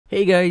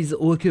Hey guys,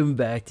 welcome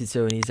back to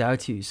Tony's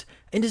How-Tos.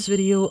 In this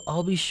video,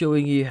 I'll be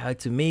showing you how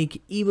to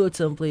make email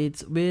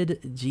templates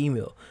with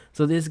Gmail.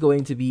 So this is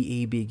going to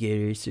be a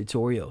beginner's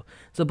tutorial.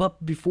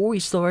 But before we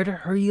start,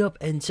 hurry up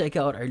and check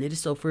out our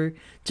latest offer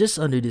just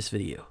under this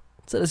video.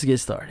 So let's get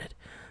started.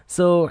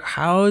 So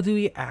how do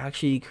we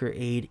actually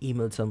create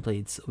email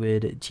templates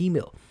with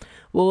Gmail?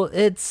 Well,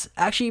 it's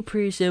actually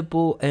pretty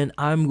simple and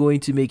I'm going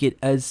to make it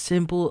as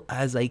simple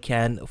as I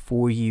can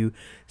for you.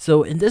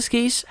 So in this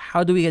case,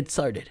 how do we get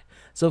started?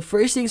 So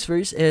first things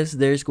first is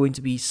there's going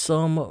to be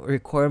some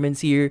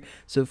requirements here.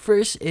 So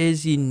first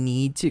is you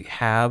need to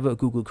have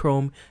Google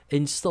Chrome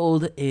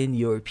installed in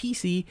your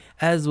PC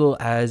as well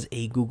as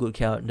a Google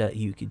account that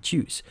you could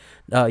use.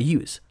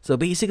 So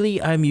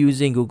basically I'm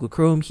using Google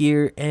Chrome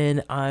here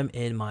and I'm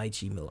in my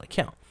Gmail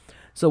account.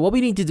 So what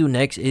we need to do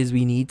next is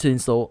we need to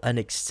install an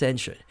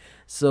extension.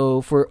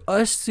 So for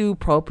us to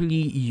properly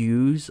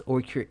use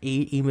or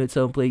create email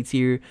templates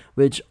here,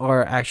 which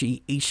are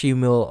actually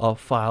HTML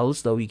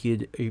files that we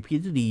could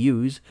repeatedly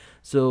use,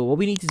 so what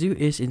we need to do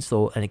is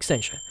install an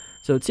extension.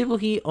 So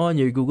typically on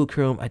your Google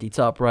Chrome at the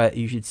top right,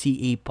 you should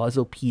see a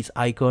puzzle piece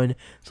icon.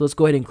 So let's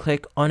go ahead and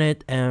click on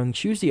it and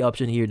choose the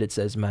option here that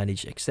says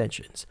Manage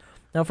Extensions.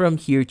 Now from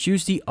here,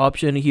 choose the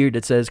option here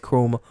that says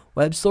Chrome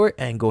Web Store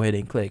and go ahead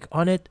and click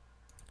on it.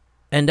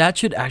 And that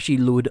should actually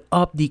load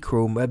up the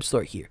Chrome Web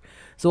Store here.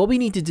 So what we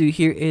need to do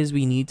here is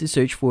we need to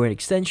search for an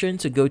extension.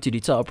 So go to the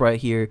top right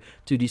here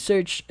to the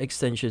search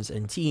extensions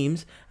and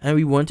teams. And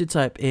we want to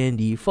type in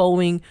the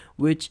following,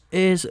 which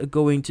is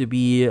going to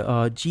be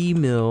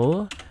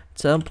Gmail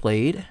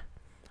template.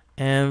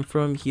 And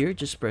from here,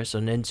 just press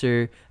on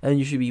enter and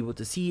you should be able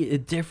to see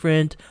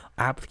different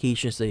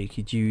applications that you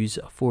could use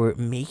for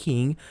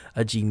making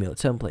a Gmail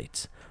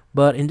templates.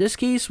 But in this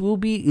case, we'll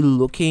be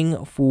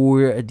looking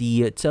for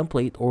the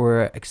template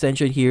or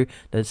extension here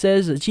that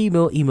says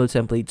Gmail email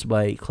templates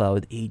by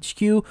Cloud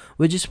HQ,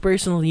 which is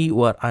personally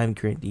what I'm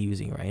currently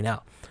using right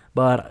now.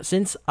 But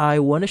since I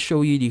want to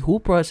show you the whole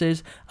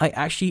process, I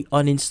actually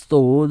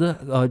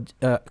uninstalled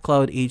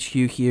Cloud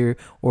HQ here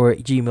or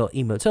Gmail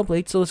email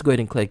template. So let's go ahead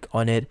and click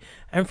on it.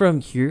 And from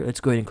here, let's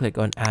go ahead and click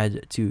on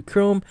Add to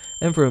Chrome.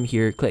 And from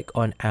here, click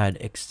on Add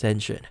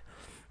Extension.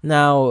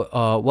 Now,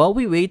 while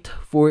we wait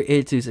for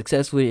it to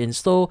successfully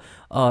install,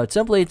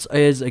 templates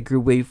is a good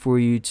way for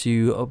you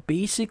to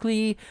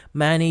basically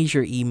manage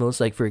your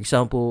emails. Like for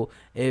example,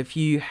 if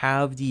you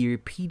have the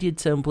repeated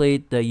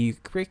template that you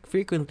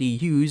frequently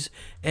use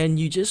and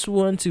you just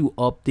want to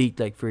update,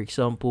 like for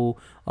example,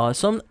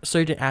 some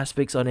certain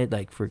aspects on it,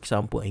 like for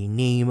example, a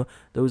name,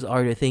 those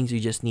are the things you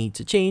just need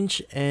to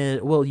change.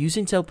 And well,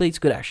 using templates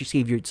could actually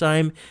save your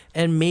time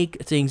and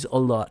make things a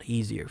lot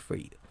easier for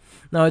you.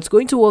 Now it's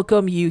going to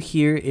welcome you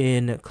here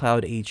in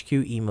Cloud HQ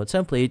email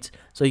templates,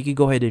 so you can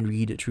go ahead and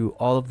read through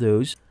all of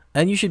those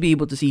and you should be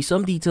able to see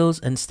some details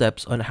and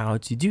steps on how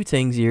to do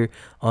things here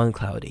on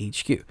Cloud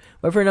HQ.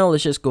 But for now,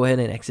 let's just go ahead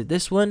and exit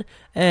this one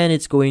and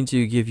it's going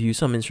to give you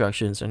some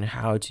instructions on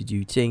how to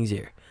do things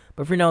here.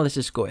 But for now, let's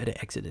just go ahead and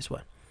exit this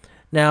one.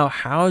 Now,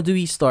 how do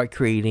we start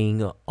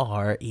creating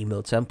our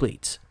email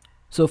templates?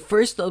 So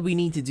first, what we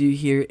need to do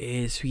here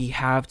is we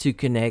have to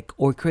connect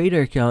or create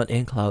our account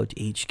in Cloud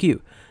HQ.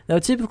 Now,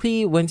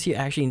 typically, once you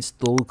actually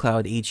install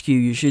Cloud HQ,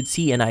 you should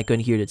see an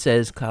icon here that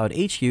says Cloud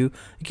HQ. You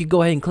can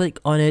go ahead and click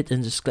on it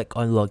and just click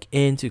on Log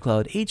In to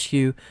Cloud HQ.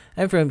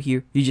 And from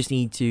here, you just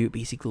need to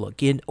basically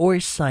log in or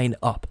sign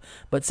up.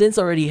 But since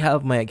I already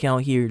have my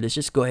account here, let's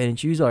just go ahead and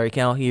choose our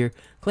account here,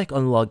 click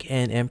on Log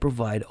In and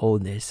provide all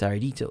necessary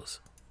details.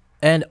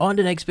 And on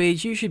the next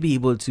page, you should be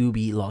able to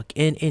be logged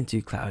in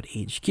into Cloud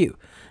HQ.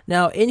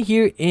 Now, in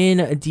here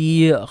in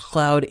the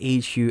Cloud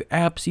HQ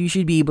apps, you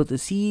should be able to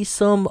see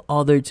some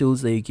other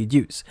tools that you could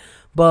use.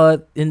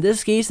 But in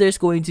this case, there's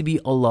going to be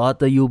a lot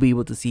that you'll be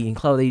able to see in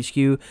Cloud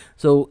HQ.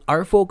 So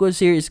our focus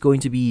here is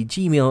going to be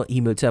Gmail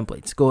email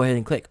templates. Go ahead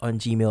and click on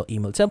Gmail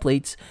email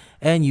templates,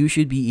 and you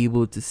should be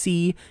able to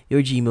see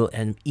your Gmail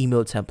and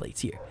email templates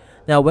here.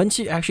 Now, once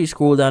you actually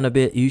scroll down a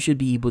bit, you should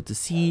be able to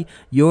see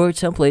your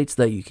templates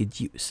that you could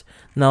use.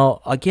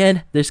 Now,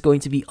 again, there's going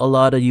to be a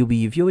lot that you'll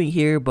be viewing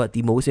here, but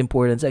the most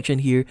important section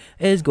here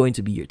is going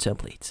to be your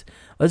templates.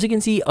 As you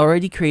can see, I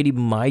already created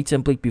my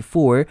template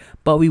before,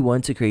 but we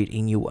want to create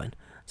a new one.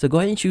 So go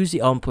ahead and choose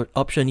the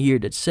option here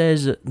that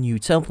says New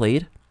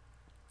Template.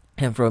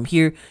 And from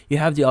here, you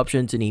have the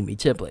option to name a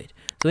template.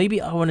 So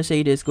maybe I want to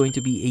say there's going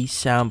to be a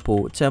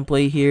sample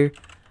template here.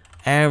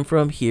 And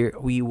from here,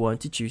 we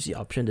want to choose the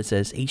option that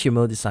says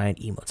HTML design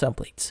email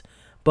templates.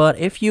 But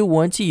if you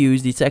want to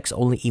use the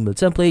text-only email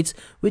templates,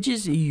 which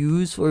is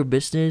used for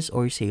business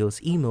or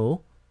sales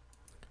email,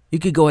 you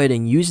could go ahead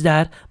and use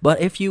that. But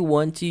if you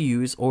want to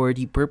use, or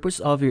the purpose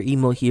of your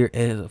email here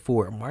is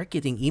for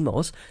marketing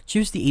emails,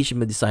 choose the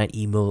HTML design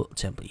email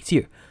templates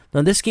here. Now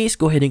in this case,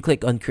 go ahead and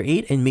click on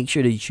create and make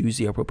sure that you choose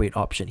the appropriate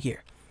option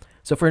here.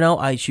 So for now,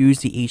 I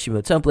choose the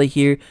HTML template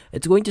here.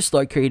 It's going to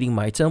start creating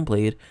my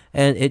template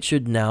and it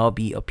should now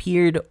be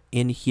appeared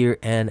in here.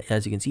 And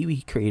as you can see,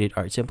 we created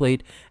our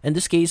template. In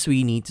this case,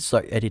 we need to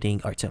start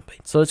editing our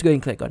template. So let's go ahead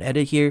and click on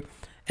edit here.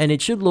 and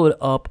it should load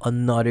up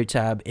another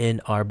tab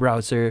in our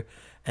browser.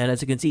 And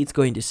as you can see, it's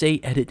going to say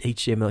edit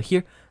HTML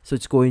here, so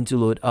it's going to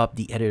load up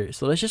the editor.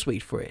 So let's just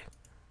wait for it.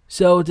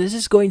 So this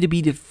is going to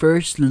be the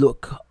first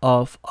look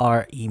of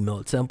our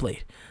email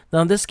template.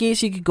 Now in this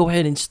case, you could go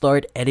ahead and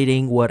start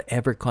editing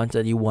whatever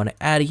content you want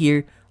to add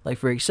here. Like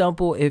for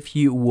example, if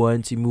you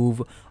want to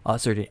move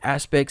certain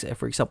aspects,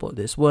 for example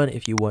this one,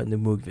 if you want to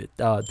move it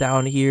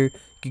down here,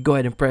 you can go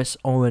ahead and press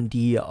on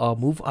the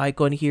move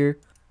icon here.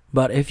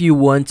 But if you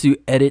want to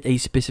edit a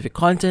specific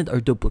content or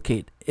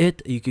duplicate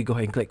it, you could go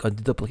ahead and click on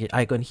the duplicate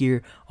icon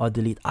here or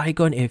delete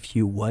icon if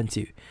you want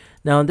to.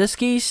 Now in this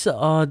case,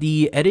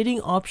 the editing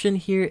option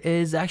here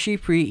is actually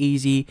pretty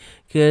easy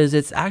because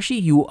it's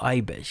actually UI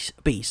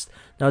based.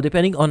 Now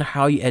depending on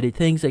how you edit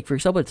things, like for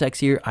example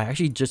text here, I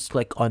actually just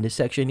click on this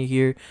section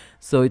here,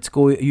 so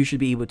you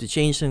should be able to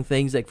change some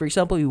things. Like for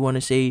example, you want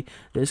to say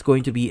there's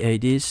going to be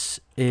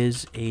this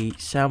is a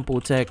sample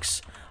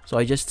text. So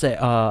I just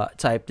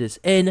type this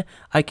in.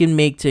 I can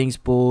make things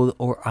bold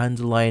or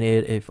underline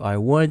it if I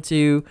want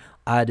to,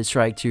 add a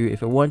strike through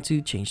if I want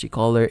to, change the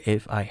color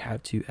if I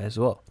have to as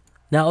well.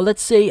 Now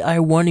let's say I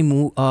want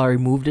to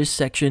remove this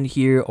section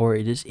here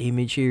or this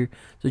image here.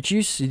 So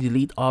choose the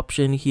delete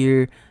option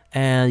here,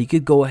 and you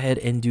could go ahead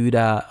and do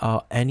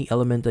that any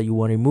element that you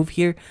want to remove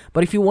here.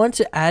 But if you want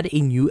to add a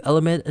new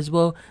element as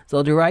well, so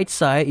on the right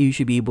side you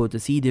should be able to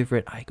see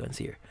different icons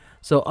here.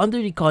 So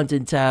under the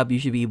content tab, you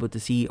should be able to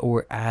see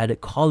or add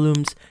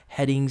columns,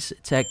 headings,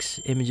 text,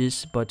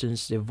 images,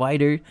 buttons,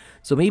 divider.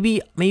 So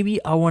maybe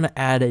I want to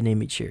add an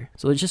image here.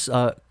 So let's just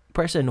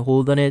press and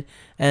hold on it,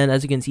 and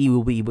as you can see,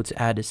 we'll be able to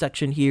add a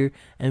section here,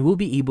 and we'll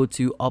be able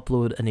to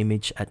upload an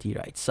image at the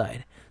right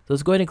side. So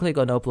let's go ahead and click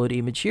on upload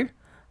image here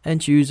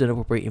and choose an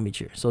appropriate image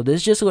here. So this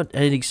is just an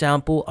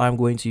example. I'm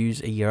going to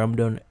use a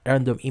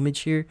random image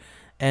here,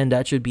 and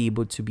that should be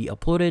able to be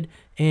uploaded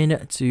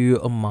into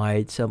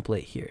my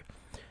template here.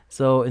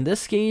 So in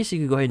this case, you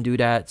can go ahead and do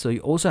that. So you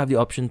also have the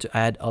option to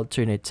add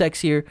alternate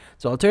text here.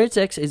 So alternate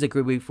text is a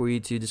great way for you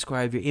to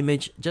describe your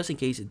image just in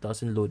case it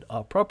doesn't load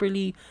up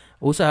properly.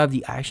 Also have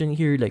the action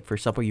here, like for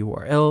example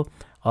URL.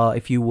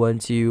 If you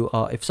want to,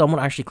 if someone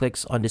actually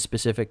clicks on this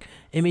specific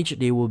image,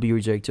 they will be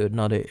redirected to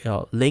another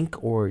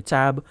link or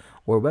tab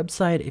or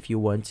website if you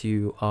want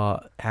to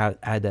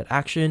add that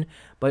action.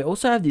 But I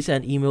also have the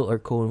send email or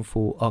call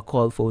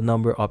phone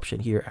number option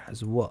here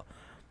as well.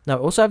 Now I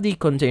also have the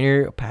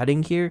container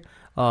padding here.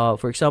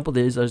 For example,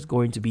 this is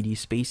going to be the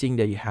spacing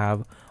that you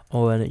have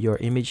on your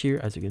image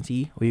here. As you can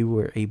see, we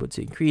were able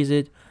to increase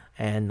it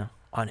and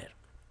on it.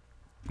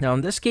 Now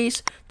in this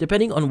case,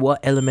 depending on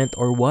what element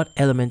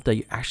that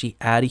you actually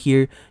add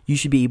here, you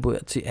should be able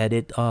to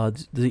edit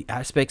the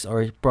aspects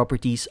or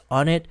properties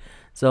on it.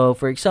 So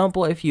for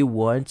example, if you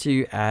want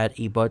to add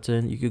a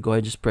button, you could go ahead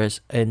and just press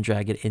and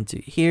drag it into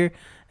here,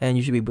 and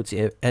you should be able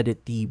to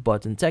edit the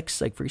button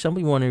text. Like for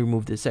example, you want to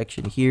remove this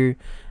section here,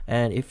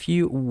 and if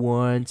you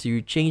want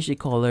to change the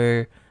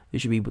color, you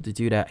should be able to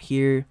do that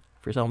here.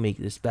 For example, make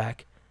this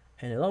black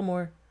and a lot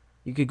more.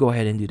 You could go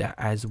ahead and do that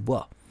as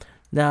well.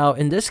 Now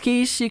in this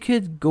case, you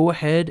could go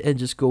ahead and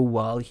just go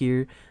wild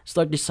here,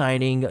 start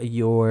designing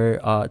your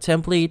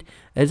template.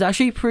 It's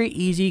actually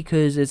pretty easy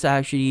because it's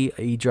actually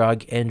a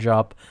drag and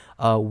drop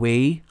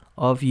way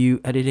of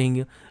you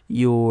editing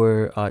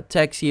your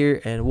text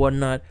here and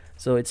whatnot.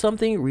 So it's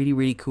something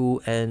really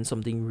cool and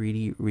something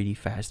really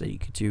fast that you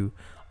could do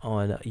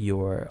on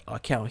your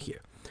account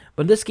here.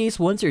 But in this case,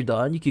 once you're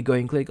done, you could go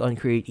and click on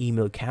create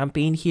email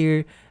campaign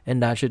here,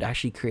 and that should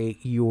actually create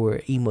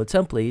your email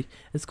template.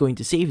 It's going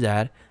to save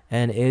that,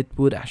 and it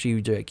would actually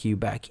redirect you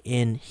back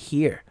in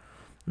here.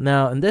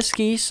 Now in this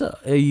case,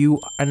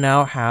 you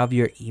now have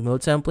your email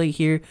template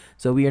here,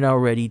 so we are now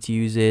ready to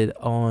use it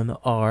on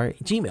our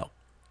Gmail.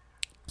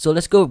 So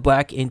let's go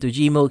back into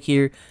Gmail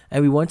here,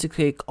 and we want to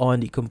click on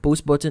the compose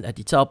button at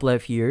the top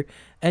left here,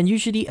 and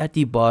usually at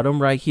the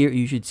bottom right here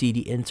you should see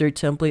the insert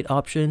template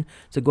option.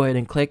 So go ahead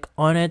and click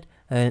on it,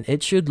 and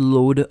it should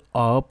load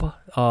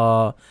up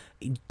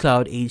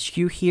Cloud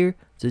HQ here.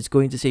 So it's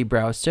going to say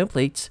browse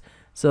templates.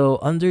 So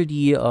under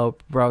the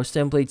browse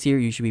templates here,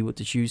 you should be able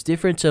to choose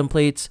different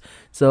templates.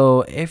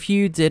 So if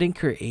you didn't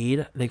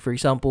create, like for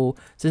example,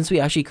 since we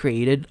actually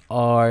created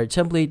our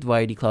template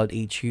via the Cloud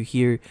HQ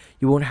here,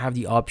 you won't have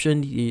the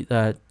option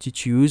to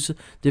choose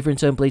different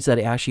templates that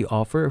I actually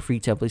offer,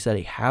 free templates that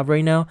I have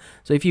right now.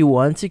 So if you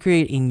want to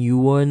create a new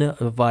one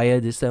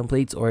via this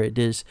templates or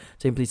this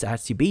templates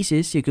as the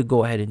basis, you could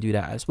go ahead and do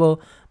that as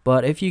well.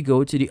 But if you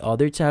go to the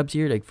other tabs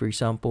here, like for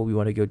example, we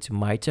want to go to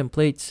my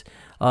templates.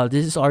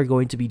 This are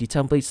going to be the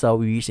templates that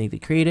we recently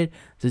created.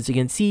 So as you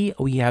can see,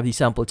 we have the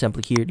sample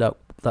template here that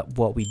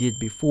what we did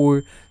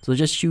before. So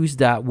just choose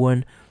that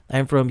one,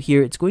 and from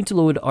here it's going to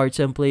load our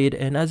template.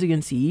 And as you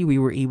can see, we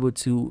were able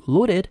to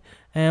load it,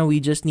 and we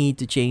just need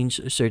to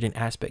change certain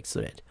aspects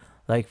of it.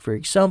 Like for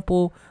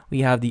example,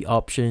 we have the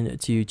option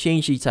to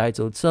change the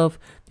title itself,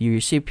 the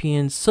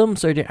recipients, some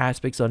certain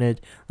aspects on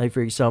it. Like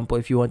for example,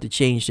 if you want to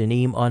change the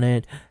name on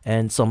it,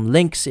 and some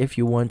links if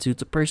you want to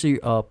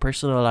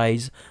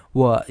personalize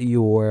what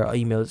your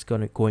email is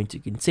going to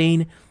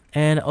contain,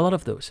 and a lot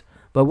of those.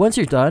 But once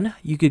you're done,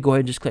 you could go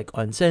ahead and just click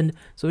on send.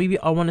 So maybe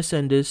I want to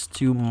send this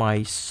to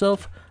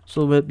myself.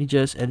 So let me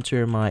just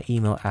enter my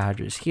email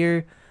address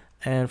here.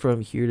 And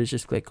from here, let's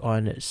just click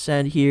on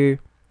send here.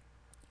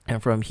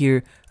 And from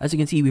here, as you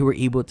can see, we were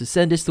able to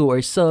send this to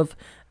ourselves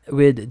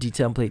with the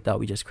template that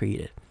we just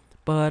created.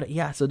 But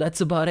yeah, so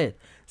that's about it.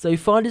 So if you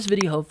found this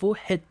video helpful,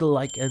 hit the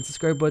like and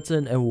subscribe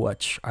button and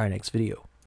watch our next video.